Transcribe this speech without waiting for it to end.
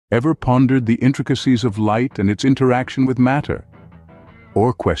Ever pondered the intricacies of light and its interaction with matter?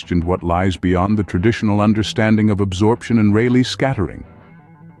 Or questioned what lies beyond the traditional understanding of absorption and Rayleigh scattering?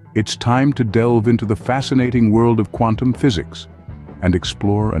 It's time to delve into the fascinating world of quantum physics and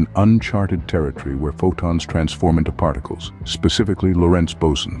explore an uncharted territory where photons transform into particles, specifically Lorentz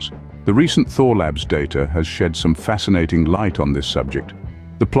Bosons. The recent Thorlabs data has shed some fascinating light on this subject.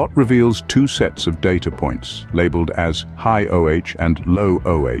 The plot reveals two sets of data points, labeled as high OH and low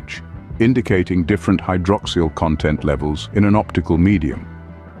OH, indicating different hydroxyl content levels in an optical medium.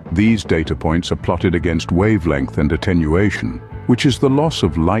 These data points are plotted against wavelength and attenuation, which is the loss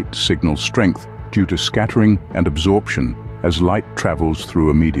of light signal strength due to scattering and absorption as light travels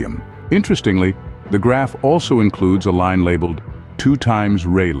through a medium. Interestingly, the graph also includes a line labeled 2 times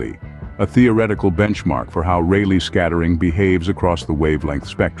Rayleigh, a theoretical benchmark for how Rayleigh scattering behaves across the wavelength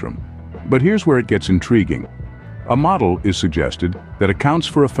spectrum. But here's where it gets intriguing. A model is suggested that accounts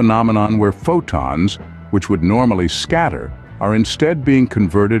for a phenomenon where photons, which would normally scatter, are instead being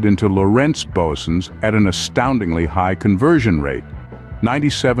converted into Lorentz bosons at an astoundingly high conversion rate,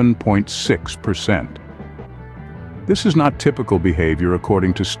 97.6%. This is not typical behavior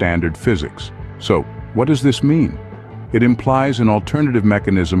according to standard physics. So, what does this mean? It implies an alternative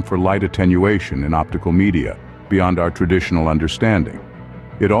mechanism for light attenuation in optical media, beyond our traditional understanding.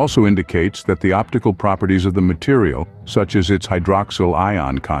 It also indicates that the optical properties of the material, such as its hydroxyl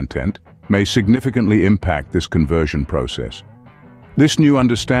ion content, may significantly impact this conversion process. This new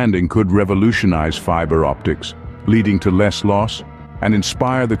understanding could revolutionize fiber optics, leading to less loss, and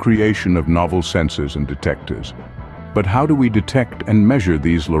inspire the creation of novel sensors and detectors. But how do we detect and measure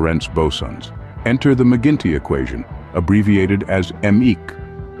these Lorentz bosons? Enter the McGinty equation, abbreviated as embark.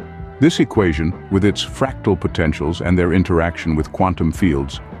 This equation, with its fractal potentials and their interaction with quantum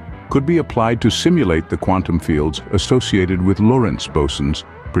fields, could be applied to simulate the quantum fields associated with Lorentz bosons,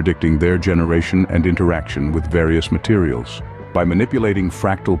 predicting their generation and interaction with various materials. By manipulating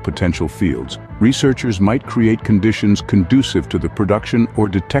fractal potential fields, researchers might create conditions conducive to the production or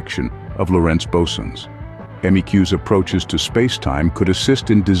detection of Lorentz bosons. MEQ's approaches to spacetime could assist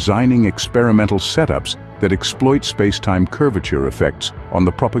in designing experimental setups that exploit spacetime curvature effects on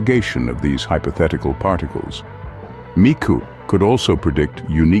the propagation of these hypothetical particles. MEQ could also predict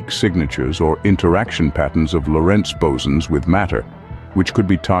unique signatures or interaction patterns of Lorentz bosons with matter, which could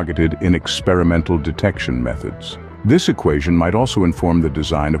be targeted in experimental detection methods. This equation might also inform the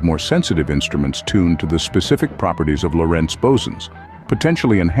design of more sensitive instruments tuned to the specific properties of Lorentz bosons,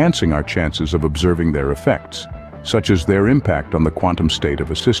 potentially enhancing our chances of observing their effects, such as their impact on the quantum state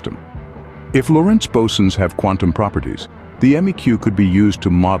of a system. If Lorentz bosons have quantum properties, the MEQ could be used to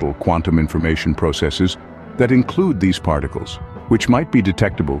model quantum information processes that include these particles, which might be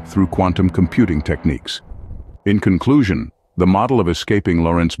detectable through quantum computing techniques. In conclusion, the model of escaping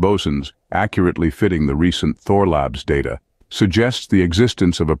Lorentz bosons, accurately fitting the recent Thorlabs data, suggests the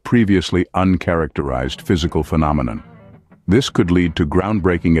existence of a previously uncharacterized physical phenomenon. This could lead to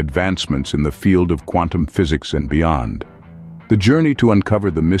groundbreaking advancements in the field of quantum physics and beyond. The journey to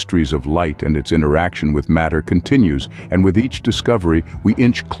uncover the mysteries of light and its interaction with matter continues, and with each discovery, we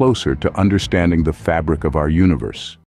inch closer to understanding the fabric of our universe.